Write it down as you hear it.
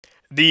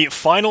The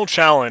final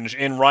challenge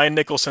in Ryan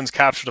Nicholson's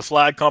Capture the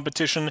Flag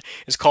competition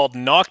is called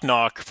Knock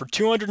Knock for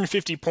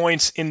 250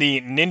 points in the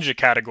Ninja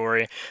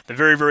category. The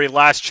very, very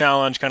last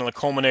challenge, kind of the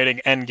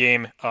culminating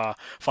endgame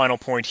final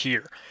point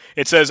here.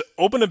 It says,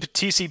 open a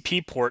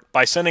TCP port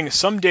by sending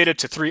some data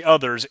to 3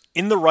 others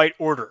in the right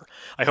order.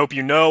 I hope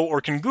you know or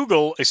can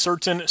Google a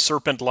certain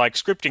serpent-like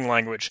scripting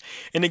language.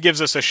 And it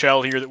gives us a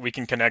shell here that we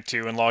can connect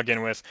to and log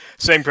in with.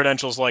 Same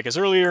credentials like as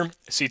earlier,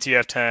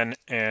 CTF 10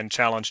 and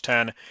challenge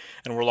 10.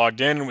 And we're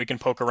logged in and we can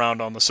poke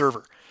around on the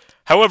server.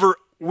 However,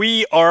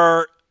 we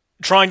are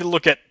trying to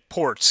look at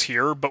ports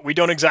here, but we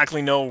don't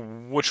exactly know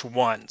which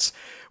ones.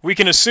 We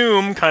can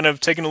assume, kind of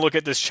taking a look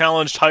at this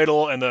challenge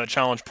title and the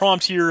challenge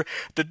prompt here,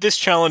 that this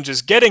challenge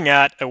is getting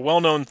at a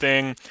well-known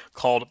thing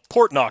called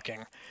port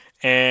knocking.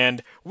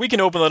 And we can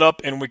open that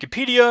up in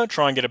Wikipedia,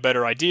 try and get a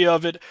better idea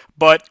of it,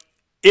 but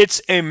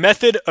it's a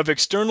method of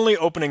externally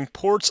opening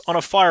ports on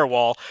a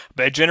firewall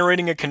by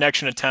generating a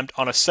connection attempt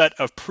on a set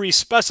of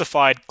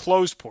pre-specified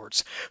closed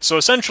ports. So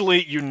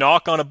essentially, you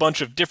knock on a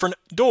bunch of different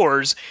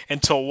doors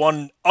until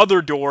one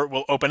other door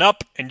will open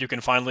up and you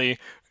can finally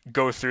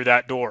go through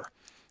that door.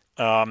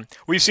 I've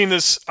seen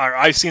this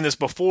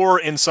before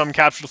in some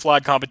Capture the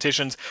Flag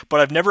competitions, but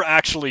I've never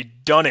actually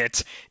done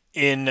it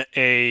in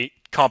a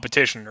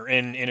competition or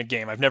in a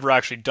game. I've never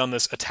actually done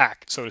this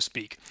attack, so to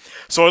speak.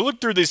 So I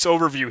looked through this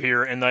overview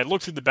here and I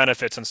looked through the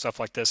benefits and stuff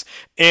like this.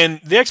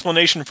 And the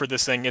explanation for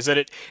this thing is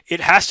that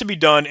it has to be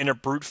done in a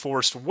brute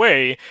force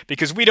way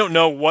because we don't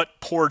know what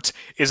port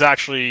is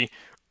actually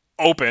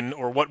open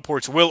or what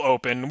ports will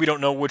open. We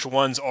don't know which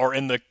ones are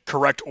in the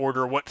correct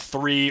order, what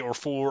 3 or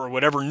 4 or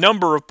whatever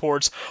number of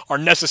ports are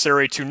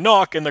necessary to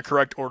knock in the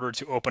correct order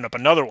to open up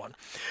another one.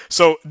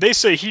 So they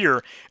say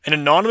here, an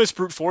anonymous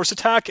brute force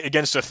attack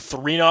against a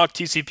 3-knock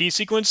TCP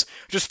sequence,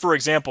 just for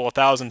example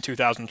 1000,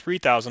 2000,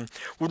 3000,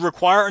 would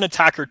require an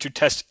attacker to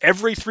test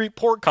every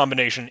 3-port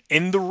combination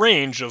in the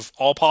range of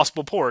all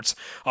possible ports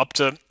up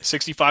to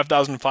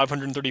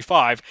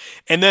 65,535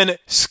 and then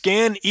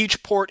scan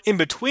each port in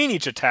between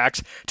each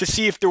attacks to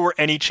see if there were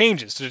any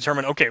changes to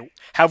determine, okay,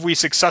 have we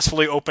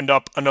successfully opened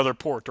up another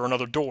port or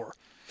another door?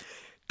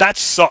 That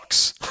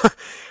sucks.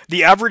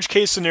 The average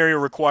case scenario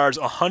requires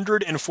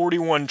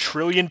 141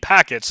 trillion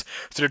packets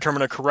to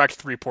determine a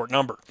correct 3-port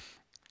number.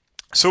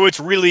 So it's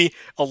really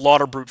a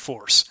lot of brute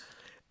force.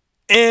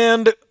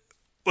 And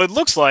it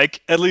looks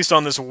like, at least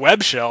on this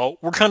web shell,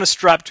 we're kind of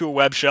strapped to a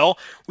web shell.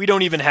 We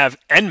don't even have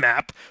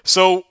Nmap,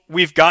 so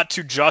we've got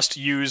to just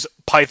use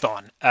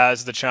Python,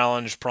 as the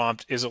challenge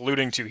prompt is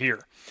alluding to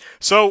here.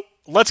 So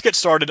let's get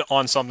started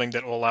on something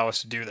that will allow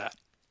us to do that.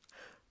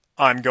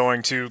 I'm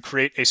going to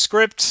create a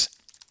script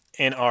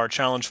in our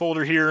challenge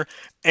folder here,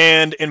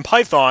 and in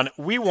Python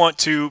we want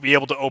to be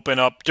able to open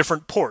up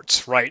different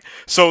ports, right?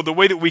 So the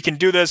way that we can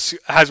do this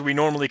as we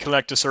normally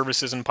connect to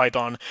services in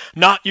Python,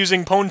 not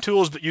using pwn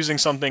tools but using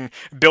something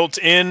built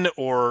in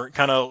or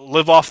kind of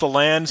live off the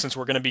land, since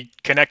we're going to be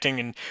connecting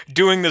and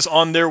doing this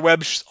on their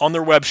web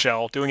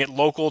shell, doing it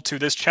local to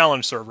this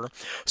challenge server.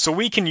 So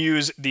we can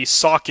use the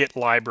socket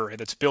library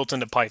that's built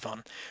into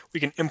Python. We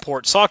can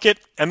import socket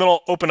and then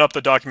I'll open up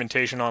the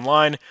documentation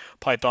online,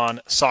 Python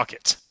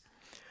socket.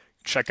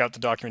 Check out the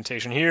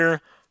documentation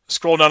here.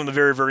 Scroll down to the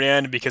very, very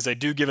end because they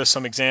do give us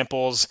some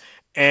examples,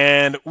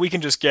 and we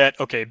can just get,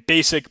 okay,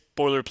 basic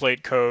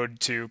boilerplate code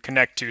to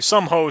connect to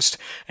some host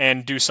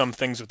and do some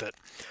things with it.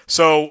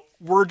 So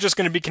we're just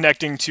going to be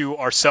connecting to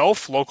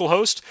ourself,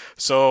 localhost.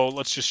 So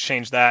let's just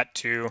change that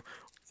to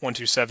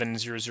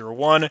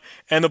 127.0.0.1,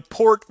 and the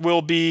port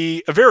will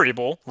be a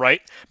variable,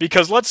 right?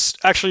 Because let's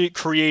actually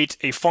create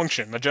a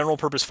function, a general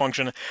purpose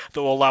function that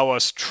will allow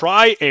us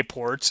try a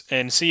port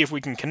and see if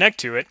we can connect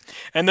to it,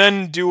 and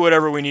then do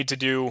whatever we need to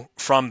do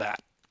from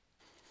that.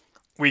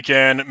 We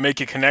can make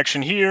a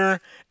connection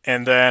here,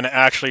 and then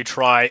actually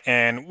try,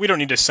 and we don't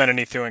need to send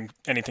anything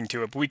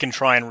to it, but we can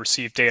try and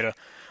receive data.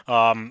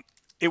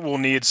 It will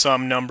need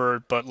some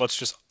number, but let's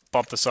just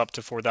bump this up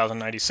to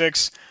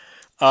 4096.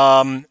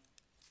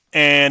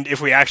 And if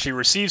we actually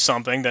receive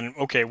something, then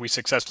okay, we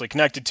successfully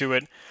connected to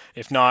it.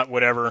 If not,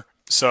 whatever.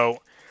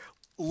 So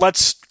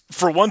let's,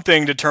 for one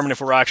thing, determine if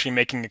we're actually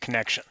making a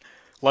connection.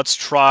 Let's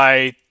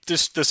try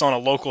this on a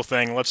local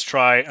thing. Let's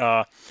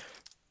try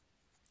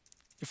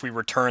if we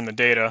return the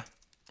data.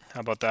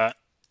 How about that?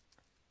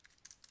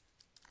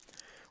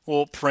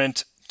 We'll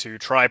print to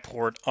try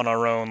port on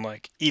our own,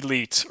 like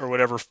elite or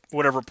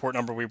whatever port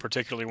number we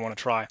particularly want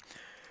to try.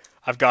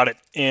 I've got it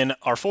in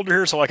our folder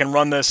here, so I can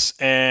run this,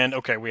 and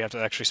okay, we have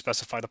to actually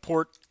specify the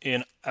port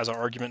in as our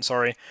argument,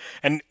 sorry.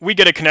 And we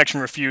get a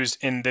connection refused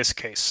in this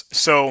case.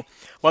 So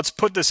let's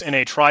put this in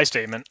a try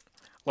statement.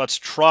 Let's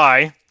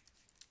try,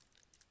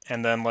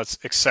 and then let's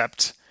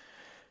accept.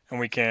 And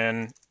we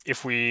can,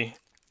 if we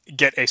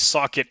get a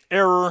socket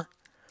error,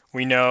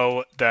 we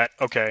know that,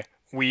 okay,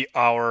 we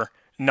are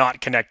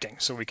not connecting.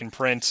 So we can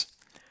print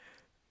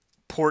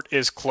port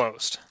is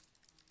closed.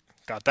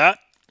 Got that?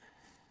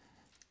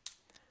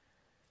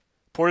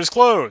 Port is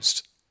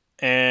closed.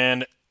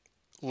 And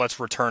let's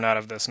return out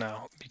of this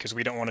now because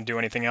we don't want to do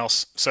anything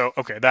else. So,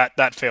 okay,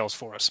 that fails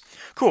for us.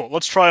 Cool,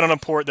 let's try it on a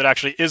port that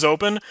actually is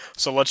open.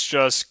 So let's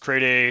just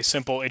create a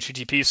simple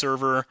HTTP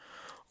server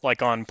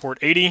like on port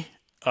 80,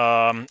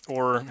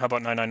 or how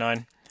about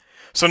 999?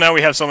 So now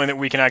we have something that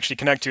we can actually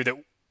connect to that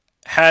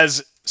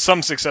has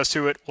some success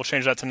to it. We'll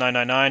change that to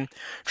 999.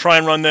 Try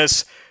and run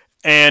this,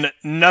 and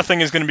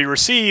nothing is going to be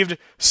received,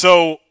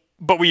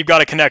 but we've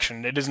got a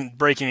connection. It isn't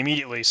breaking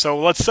immediately. So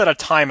let's set a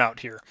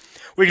timeout here.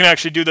 We can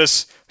actually do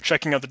this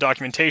checking out the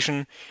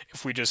documentation.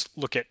 If we just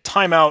look at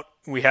timeout,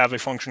 we have a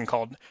function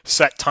called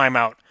set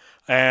timeout.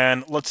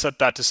 And let's set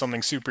that to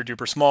something super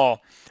duper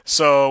small.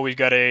 So we've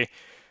got a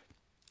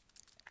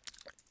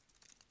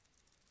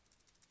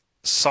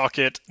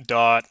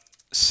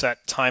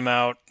socket.set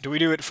timeout. Do we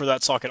do it for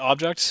that socket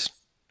object?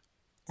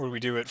 Or do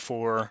we do it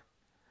for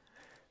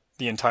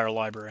the entire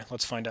library?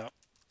 Let's find out.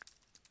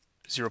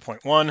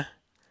 0.1.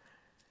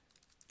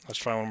 Let's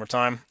try one more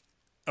time.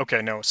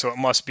 Okay, no, so it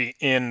must be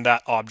in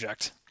that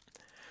object.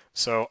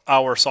 So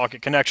our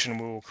socket connection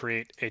we will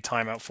create a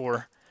timeout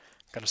for.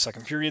 Got a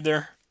second period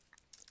there.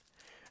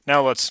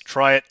 Now let's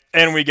try it,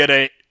 and we get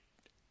a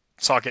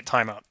socket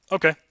timeout.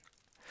 Okay,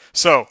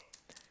 so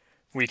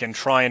we can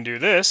try and do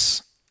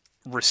this,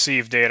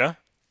 receive data,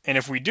 and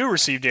if we do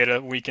receive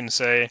data, we can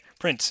say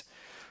print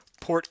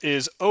port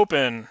is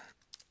open,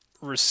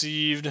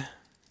 received,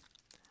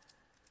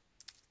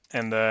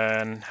 and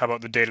then how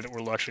about the data that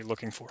we're actually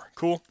looking for?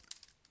 Cool.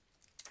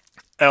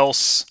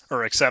 Else,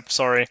 or except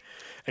socket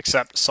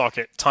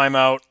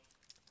timeout,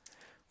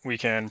 we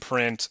can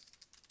print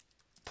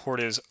port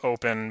is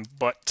open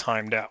but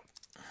timed out.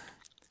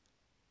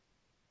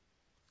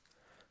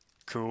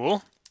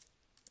 Cool.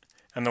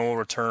 And then we'll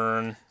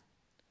return.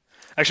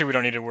 Actually, we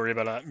don't need to worry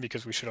about that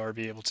because we should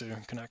already be able to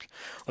connect.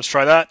 Let's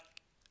try that.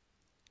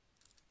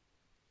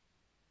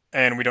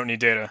 And we don't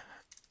need data.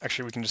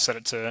 Actually, we can just set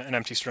it to an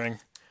empty string.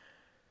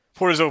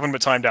 Port is open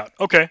but timed out.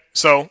 Okay,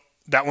 so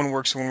that one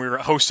works when we're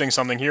hosting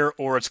something here,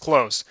 or it's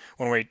closed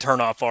when we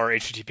turn off our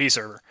HTTP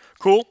server.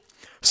 Cool.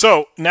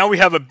 So now we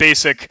have a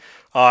basic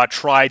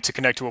try to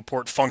connect to a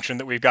port function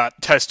that we've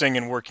got testing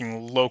and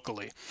working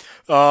locally.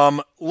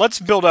 Let's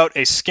build out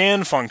a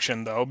scan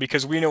function, though,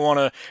 because we don't want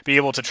to be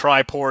able to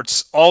try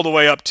ports all the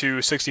way up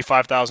to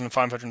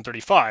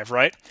 65,535,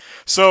 right?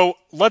 So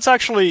let's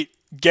actually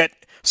get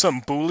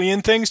some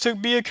Boolean things to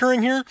be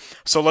occurring here.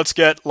 So let's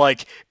get,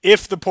 like,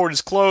 if the port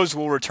is closed,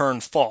 we'll return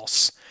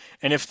false.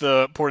 And if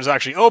the port is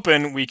actually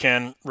open, we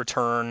can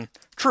return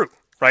true,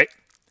 right?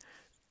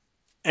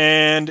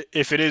 And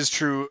if it is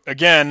true,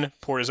 again,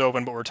 port is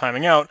open, but we're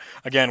timing out,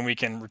 again, we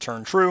can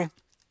return true.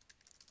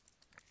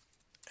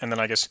 And then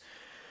I guess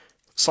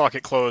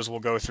socket close will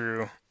go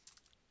through,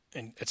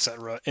 and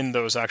etc. in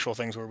those actual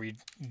things where we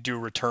do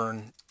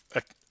return,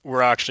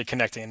 we're actually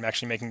connecting and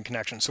actually making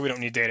connections, so we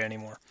don't need data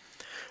anymore.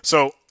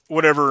 So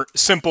whatever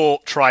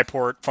simple try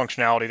port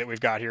functionality that we've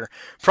got here,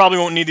 probably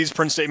won't need these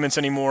print statements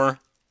anymore.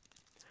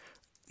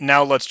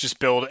 Now let's just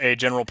build a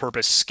general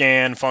purpose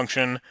scan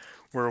function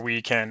where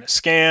we can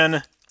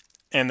scan,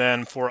 and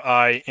then for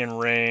I in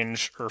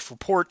range, or for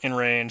port in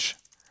range,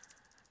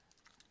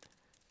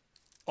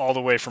 all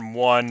the way from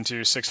 1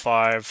 to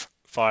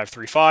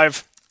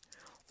 65535.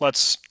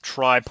 Let's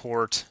try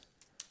port,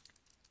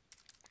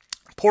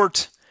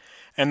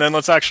 and then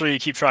let's actually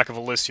keep track of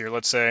a list here.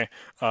 Let's say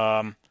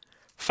found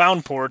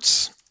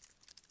ports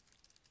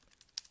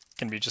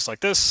can be just like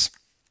this.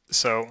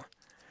 So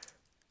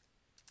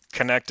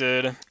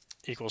connected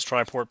equals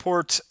try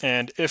port,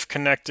 and if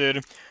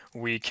connected,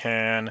 we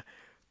can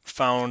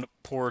found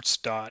ports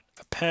dot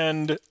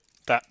append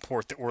that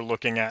port that we're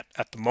looking at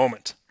the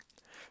moment.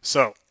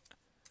 So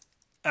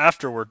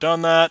after we're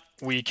done that,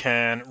 we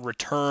can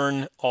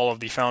return all of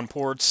the found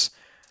ports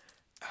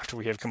after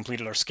we have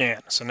completed our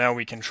scan. So now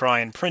we can try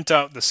and print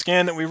out the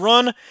scan that we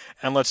run,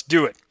 and let's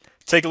do it.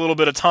 Take a little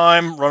bit of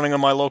time running on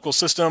my local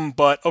system,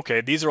 but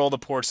okay, these are all the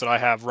ports that I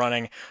have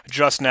running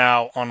just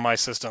now on my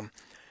system.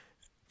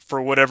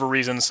 For whatever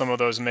reason, some of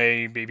those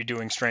may be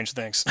doing strange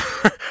things.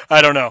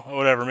 I don't know,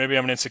 whatever. Maybe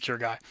I'm an insecure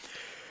guy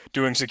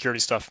doing security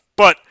stuff.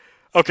 But,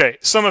 okay,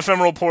 some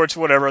ephemeral ports,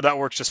 whatever, that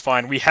works just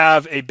fine. We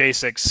have a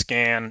basic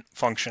scan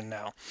function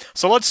now.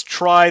 So let's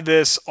try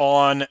this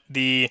on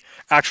the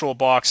actual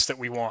box that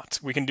we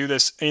want. We can do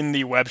this in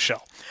the web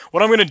shell.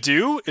 What I'm going to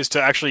do is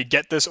to actually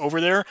get this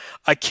over there.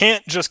 I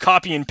can't just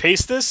copy and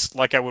paste this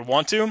like I would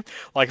want to.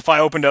 Like if I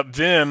opened up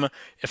Vim,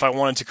 if I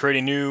wanted to create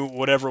a new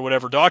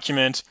whatever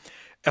document,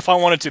 if I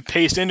wanted to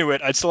paste into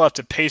it, I'd still have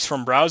to paste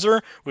from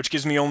browser, which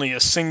gives me only a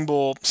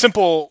simple,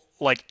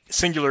 like,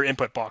 singular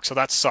input box, so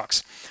that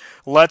sucks.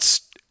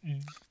 Let's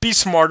be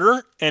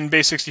smarter and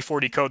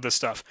base64 decode this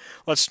stuff.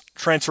 Let's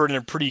transfer it in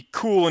a pretty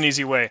cool and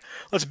easy way.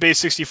 Let's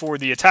base64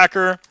 the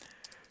attacker,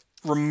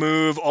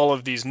 remove all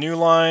of these new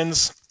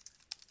lines,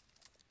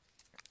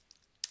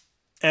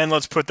 and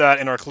let's put that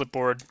in our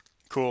clipboard.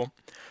 Cool.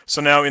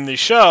 So now in the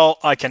shell,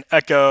 I can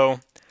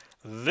echo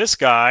this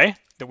guy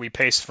that we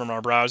paste from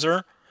our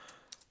browser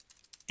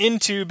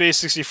into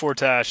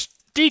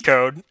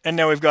base64-decode, and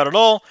now we've got it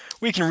all.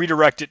 We can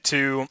redirect it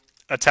to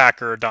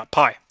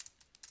attacker.py.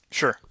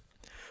 Sure.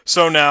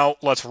 So now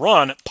let's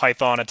run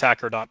python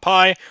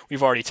attacker.py.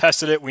 We've already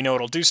tested it. We know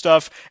it'll do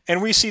stuff.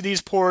 And we see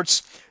these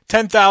ports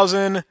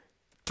 10,000,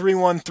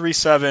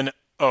 3137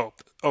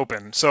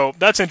 open. So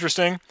that's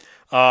interesting.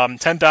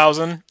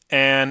 10,000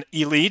 and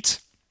elite.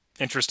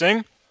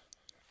 Interesting.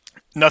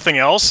 Nothing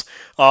else.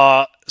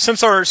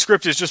 Since our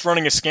script is just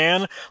running a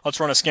scan, let's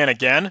run a scan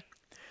again.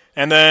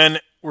 And then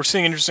we're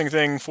seeing an interesting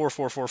thing,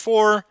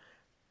 4444,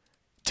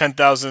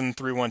 10,000,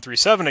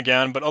 3137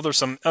 again, but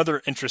some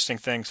other interesting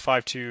things,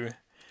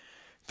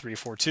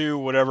 52342,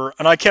 whatever.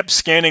 And I kept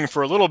scanning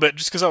for a little bit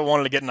just because I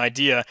wanted to get an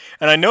idea.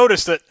 And I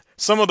noticed that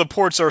some of the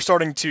ports are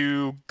starting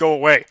to go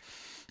away.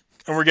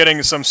 And we're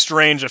getting some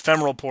strange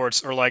ephemeral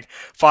ports, or like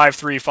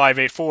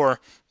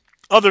 53584.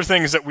 Other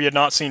things that we had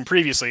not seen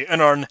previously,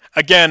 and are,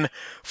 again,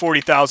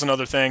 40,000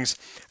 other things.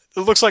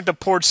 It looks like the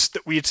ports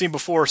that we had seen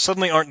before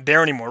suddenly aren't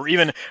there anymore, or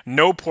even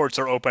no ports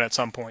are open at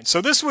some point.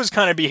 So this was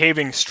kind of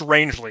behaving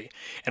strangely,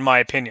 in my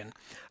opinion.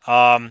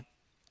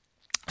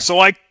 So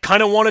I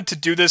kind of wanted to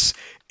do this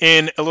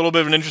in a little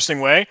bit of an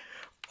interesting way.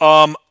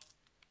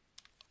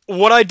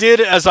 What I did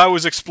as I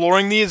was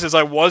exploring these is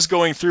I was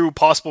going through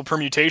possible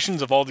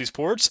permutations of all these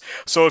ports.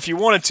 So if you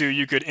wanted to,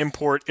 you could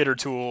import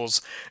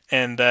itertools,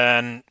 and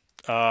then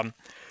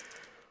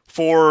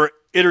for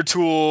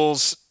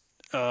itertools,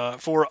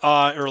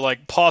 or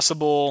like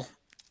possible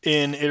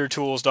in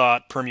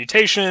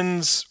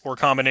itertools.permutations or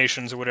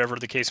combinations or whatever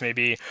the case may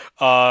be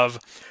of,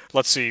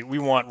 let's see, we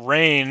want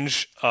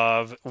range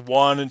of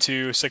 1,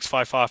 2, 6,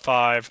 5, 5,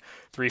 5,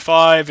 3,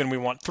 5, and we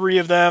want 3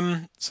 of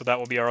them. So that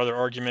will be our other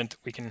argument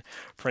we can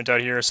print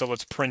out here. So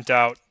let's print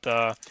out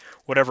the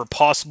whatever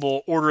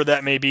possible order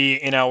that may be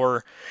in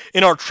our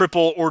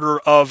triple order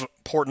of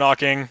port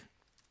knocking.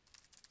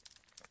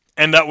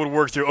 And that would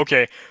work through,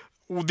 okay,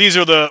 these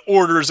are the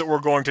orders that we're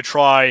going to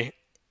try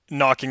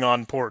knocking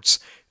on ports.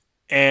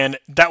 And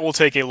that will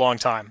take a long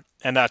time.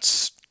 And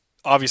that's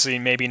obviously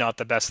maybe not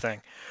the best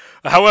thing.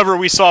 However,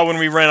 we saw when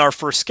we ran our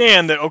first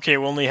scan that, okay,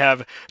 we only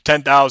have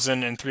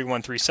 10,000 and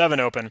 3137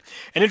 open.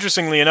 And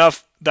interestingly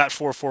enough, that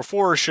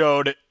 444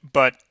 showed,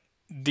 but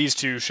these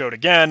two showed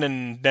again,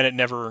 and then it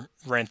never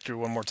ran through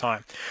one more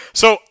time.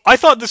 So I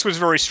thought this was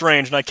very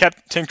strange, and I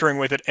kept tinkering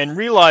with it and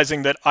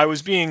realizing that I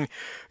was losing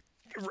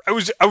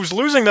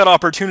that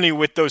opportunity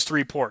with those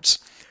 3 ports.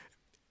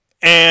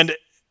 And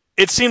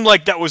it seemed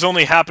like that was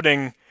only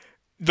happening,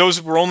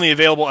 those were only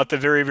available at the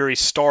very, very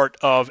start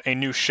of a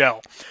new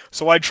shell.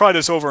 So I'd try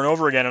this over and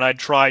over again, and I'd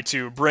try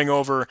to bring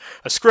over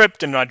a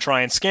script, and I'd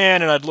try and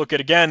scan, and I'd look at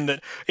again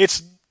that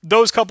it's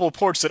those couple of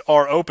ports that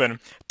are open,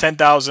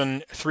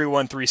 10,000,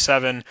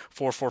 3137,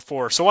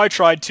 444. So I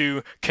tried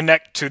to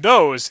connect to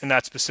those in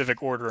that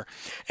specific order.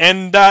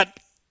 And that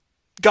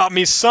got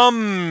me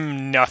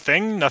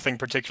nothing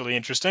particularly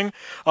interesting.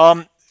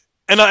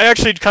 And I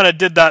actually kind of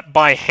did that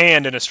by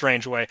hand in a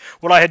strange way.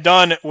 What I had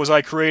done was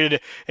I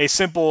created a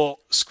simple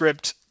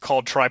script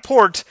called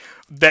tryport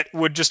that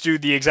would just do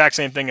the exact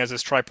same thing as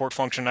this tryport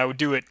function. I would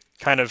do it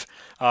kind of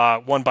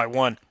one by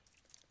one.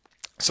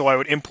 So I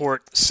would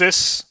import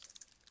sys,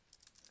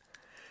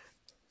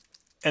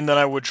 and then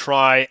I would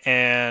try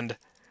and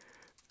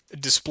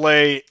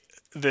display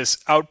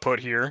this output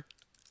here.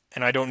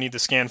 And I don't need the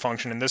scan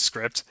function in this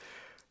script.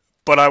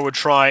 But I would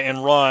try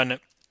and run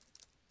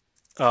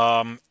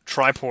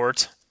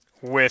tryport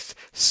with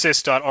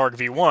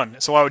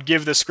sys.argv1. So I would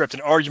give this script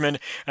an argument,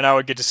 and I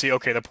would get to see,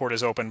 okay, the port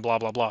is open, blah,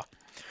 blah, blah.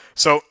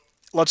 So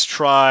let's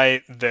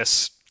try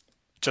this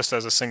just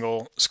as a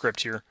single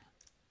script here.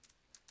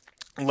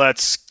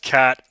 Let's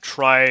cat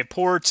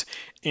tryport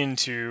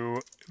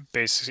into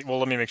basic. Well,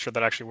 let me make sure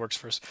that actually works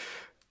first.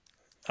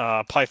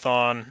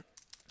 Python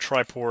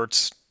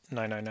tryport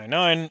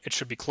 9999. It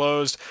should be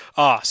closed.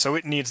 So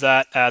it needs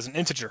that as an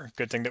integer.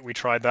 Good thing that we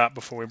tried that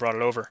before we brought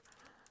it over.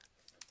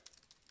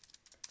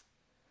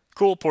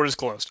 Cool, port is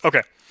closed.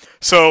 Okay,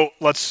 so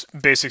let's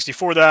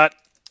base64 that.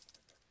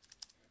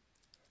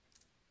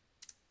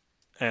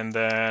 And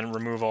then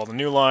remove all the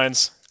new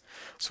lines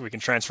so we can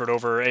transfer it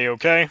over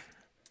A-OK.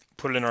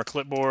 Put it in our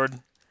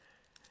clipboard.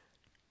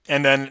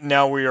 And then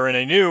now we are in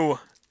a new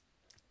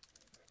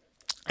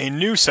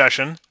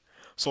session.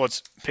 So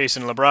let's paste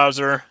it in the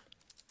browser.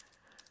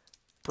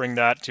 Bring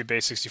that to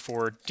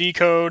base64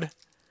 decode.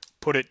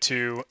 Put it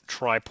to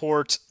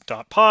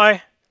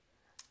tryport.py.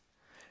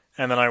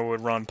 And then I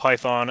would run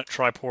Python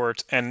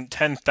tryport, and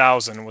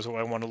 10,000 was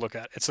what I wanted to look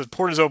at. It says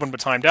port is open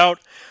but timed out,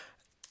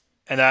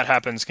 and that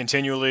happens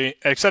continually,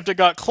 except it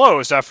got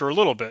closed after a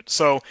little bit.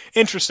 So,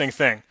 interesting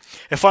thing.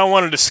 If I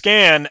wanted to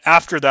scan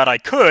after that, I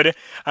could,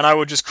 and I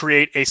would just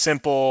create a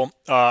simple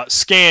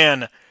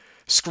scan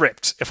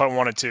script if I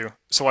wanted to.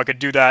 So I could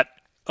do that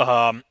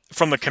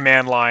from the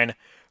command line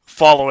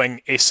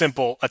following a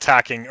simple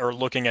attacking or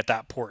looking at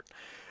that port.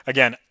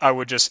 Again, I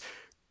would just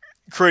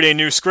create a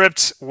new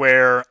script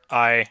where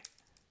I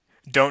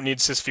don't need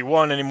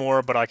sysv1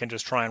 anymore, but I can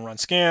just try and run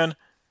scan.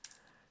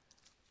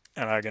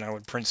 And again, I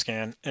would print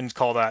scan and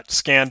call that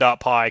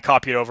scan.py,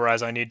 copy it over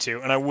as I need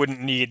to, and I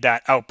wouldn't need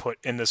that output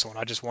in this one.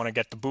 I just want to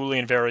get the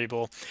Boolean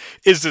variable,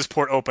 is this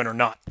port open or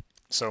not?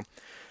 So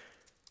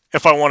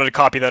if I wanted to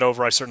copy that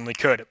over, I certainly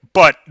could.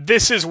 But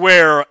this is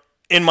where,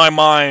 in my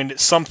mind,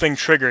 something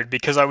triggered,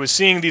 because I was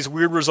seeing these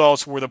weird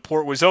results where the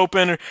port was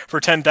open for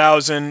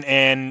 10,000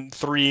 and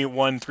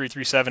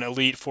 31337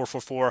 Elite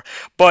 444,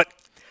 but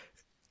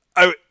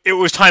it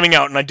was timing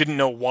out, and I didn't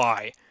know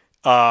why.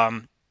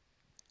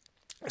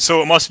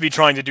 So it must be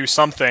trying to do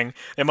something.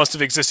 It must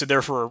have existed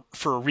there for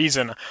a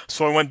reason.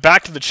 So I went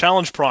back to the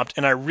challenge prompt,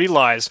 and I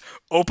realized,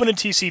 open a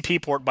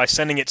TCP port by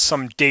sending it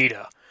some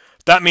data.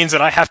 That means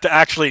that I have to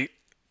actually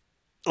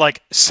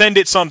send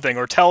it something,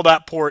 or tell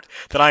that port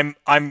that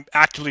I'm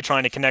actively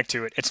trying to connect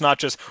to it. It's not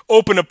just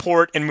open a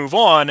port and move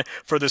on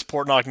for this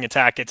port knocking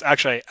attack. It's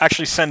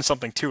actually send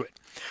something to it.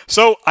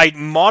 So I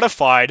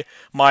modified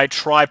my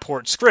try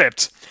port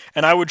script,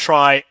 and I would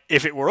try,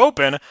 if it were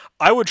open,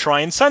 I would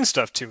try and send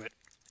stuff to it.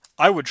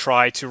 I would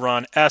try to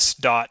run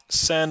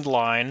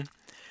s.sendLine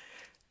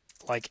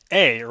like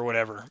A or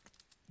whatever.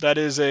 That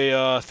is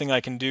a thing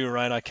I can do,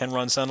 right? I can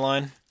run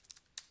sendLine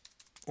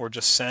or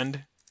just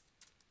send.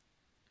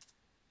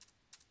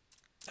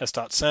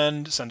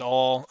 S.send, send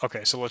all.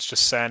 Okay, so let's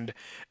just send,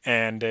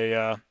 and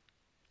how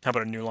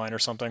about a new line or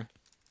something?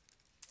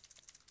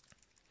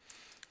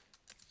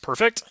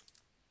 Perfect.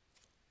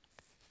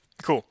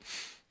 Cool.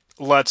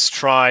 Let's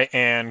try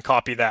and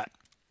copy that.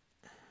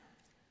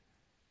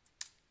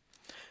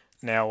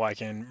 Now I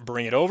can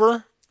bring it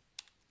over.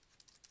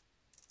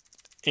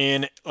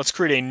 Let's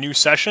create a new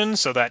session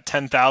so that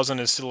 10,000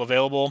 is still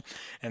available,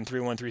 and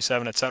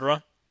 3137,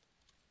 etc.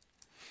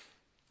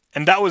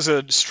 And that was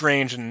a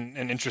strange and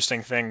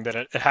interesting thing, that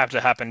it had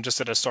to happen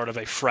just at the start of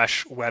a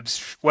fresh web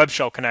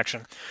shell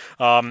connection.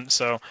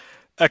 So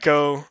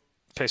echo,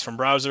 paste from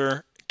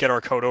browser, get our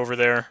code over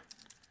there,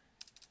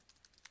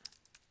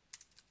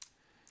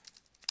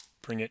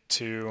 bring it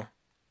to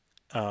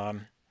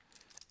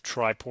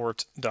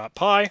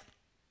tryport.py,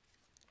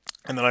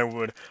 and then I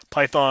would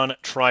Python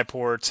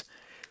tryport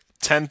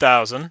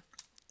 10,000,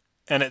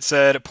 and it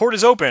said, port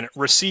is open,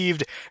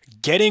 received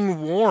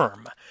getting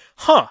warm.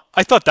 Huh,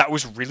 I thought that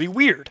was really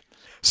weird.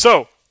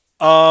 So,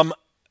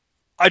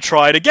 I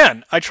tried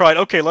again.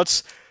 Okay,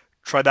 let's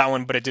try that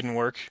one, but it didn't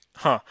work.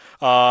 Huh.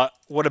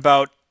 What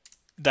about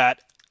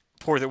that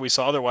port that we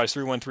saw otherwise,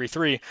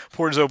 3133?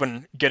 Port is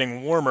open,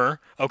 getting warmer.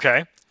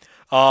 Okay.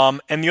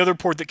 And the other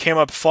port that came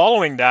up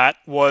following that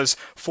was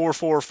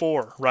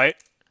 444, right?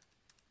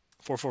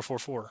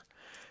 4444.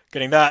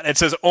 Getting that. It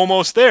says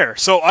almost there.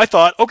 So I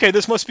thought, okay,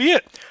 this must be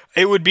it.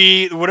 It would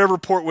be whatever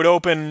port would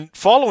open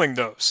following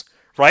those,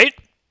 right?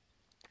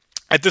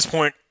 At this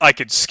point, I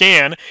could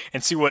scan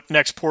and see what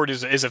next port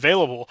is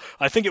available.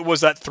 I think it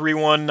was that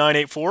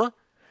 31984.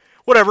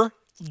 Whatever.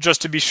 Just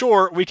to be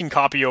sure, we can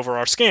copy over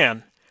our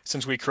scan,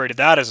 since we created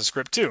that as a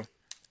script too.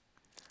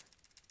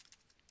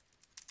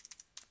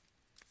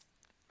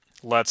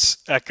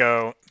 Let's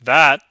echo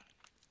that,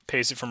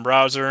 paste it from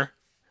browser,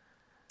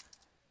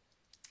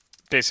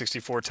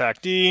 base64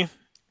 tacd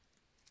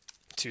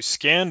to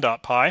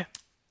scan.py.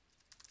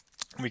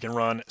 We can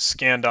run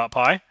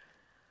scan.py.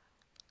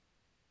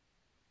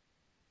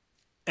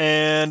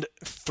 And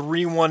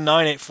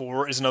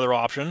 31984 is another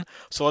option.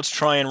 So let's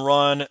try and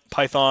run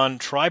Python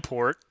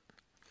tryport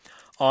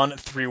on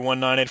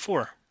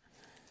 31984.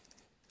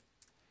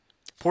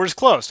 Port is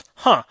closed.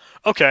 Huh.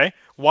 Okay.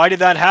 Why did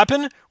that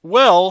happen?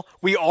 Well,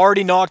 we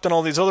already knocked on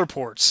all these other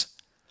ports.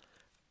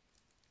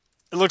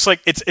 It looks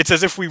like it's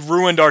as if we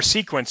ruined our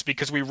sequence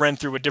because we ran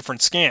through a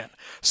different scan.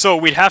 So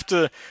we'd have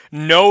to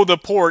know the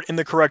port in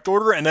the correct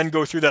order and then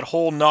go through that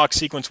whole knock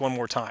sequence one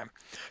more time.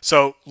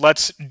 So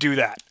let's do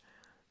that.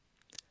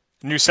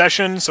 New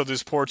session, so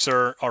these ports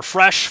are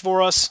fresh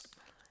for us.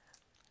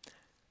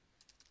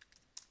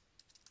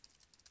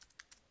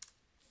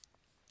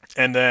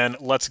 And then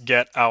let's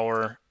get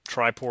our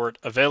tryport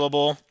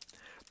available.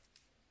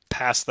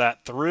 Pass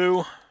that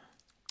through.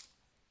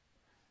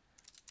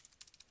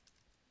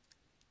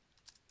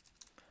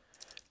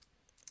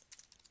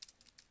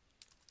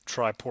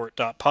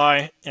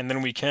 Tryport.py, and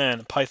then we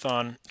can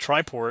Python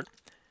tryport.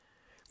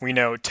 We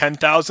know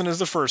 10,000 is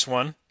the first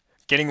one,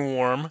 getting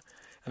warm.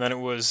 And then it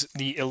was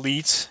the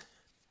Elite,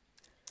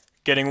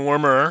 getting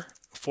warmer,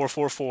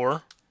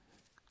 444.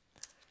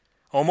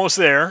 Almost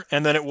there.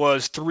 And then it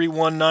was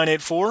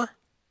 31984.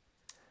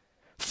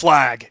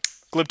 Flag,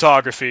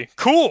 glyptography.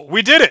 Cool,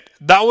 we did it.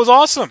 That was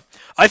awesome.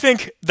 I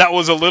think that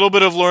was a little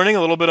bit of learning,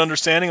 a little bit of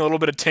understanding, a little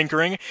bit of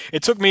tinkering.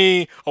 It took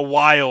me a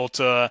while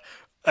to,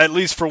 at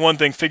least for one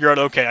thing, figure out,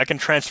 okay, I can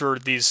transfer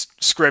these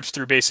scripts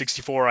through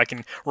base64. I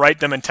can write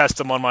them and test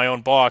them on my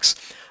own box.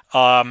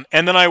 And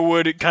then I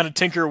would kind of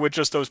tinker with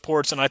just those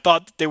ports, and I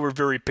thought that they were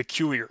very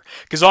peculiar.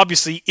 Because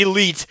obviously,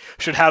 Elite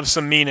should have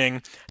some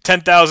meaning.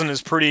 10,000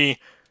 is pretty...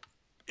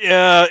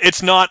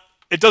 it's not...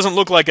 It doesn't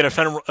look like an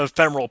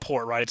ephemeral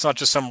port, right? It's not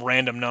just some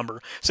random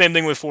number. Same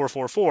thing with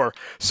 444.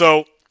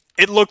 So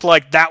it looked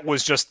like that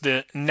was just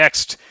the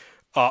next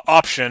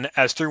option,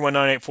 as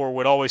 31984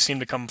 would always seem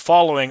to come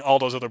following all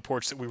those other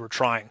ports that we were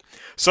trying.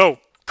 So,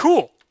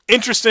 cool.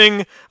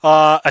 interesting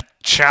a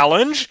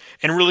challenge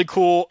and really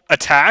cool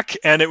attack,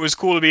 and it was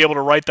cool to be able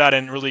to write that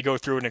and really go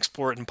through and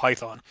explore it in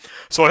Python.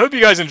 So I hope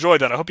you guys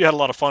enjoyed that. I hope you had a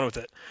lot of fun with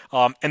it.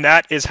 And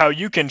that is how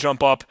you can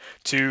jump up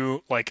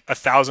to like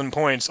 1,000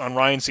 points on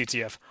Ryan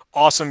CTF.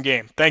 Awesome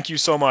game. Thank you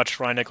so much,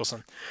 Ryan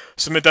Nicholson.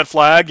 Submit that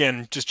flag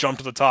and just jump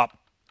to the top.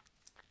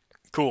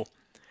 Cool.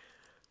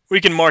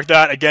 We can mark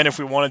that again if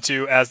we wanted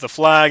to as the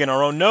flag in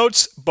our own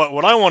notes, but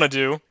what I want to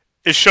do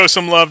is show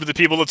some love to the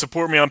people that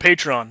support me on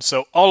Patreon.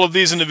 So all of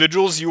these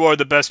individuals, you are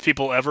the best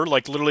people ever.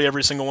 Like literally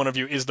every single one of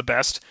you is the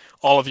best.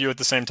 All of you at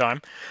the same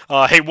time.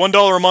 Hey,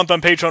 $1 a month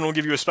on Patreon will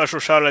give you a special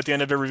shout out at the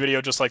end of every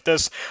video just like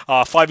this.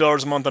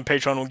 $5 a month on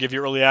Patreon will give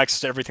you early access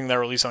to everything that I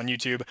release on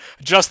YouTube.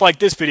 Just like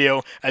this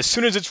video, as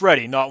soon as it's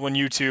ready, not when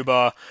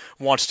YouTube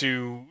wants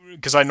to,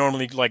 because I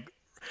normally like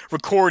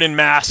record in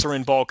mass or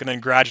in bulk and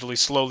then gradually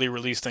slowly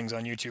release things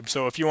on YouTube.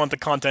 So if you want the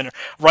content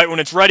right when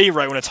it's ready,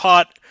 right when it's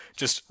hot,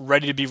 just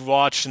ready to be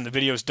watched and the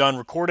video's done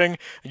recording,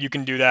 you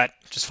can do that,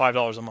 just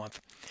 $5 a month.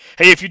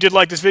 Hey, if you did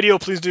like this video,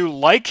 please do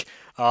like,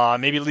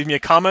 maybe leave me a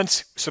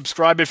comment,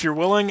 subscribe if you're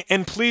willing,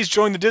 and please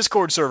join the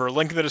Discord server,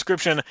 link in the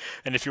description,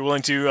 and if you're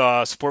willing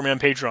to support me on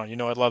Patreon, you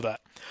know I'd love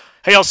that.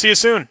 Hey, I'll see you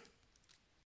soon.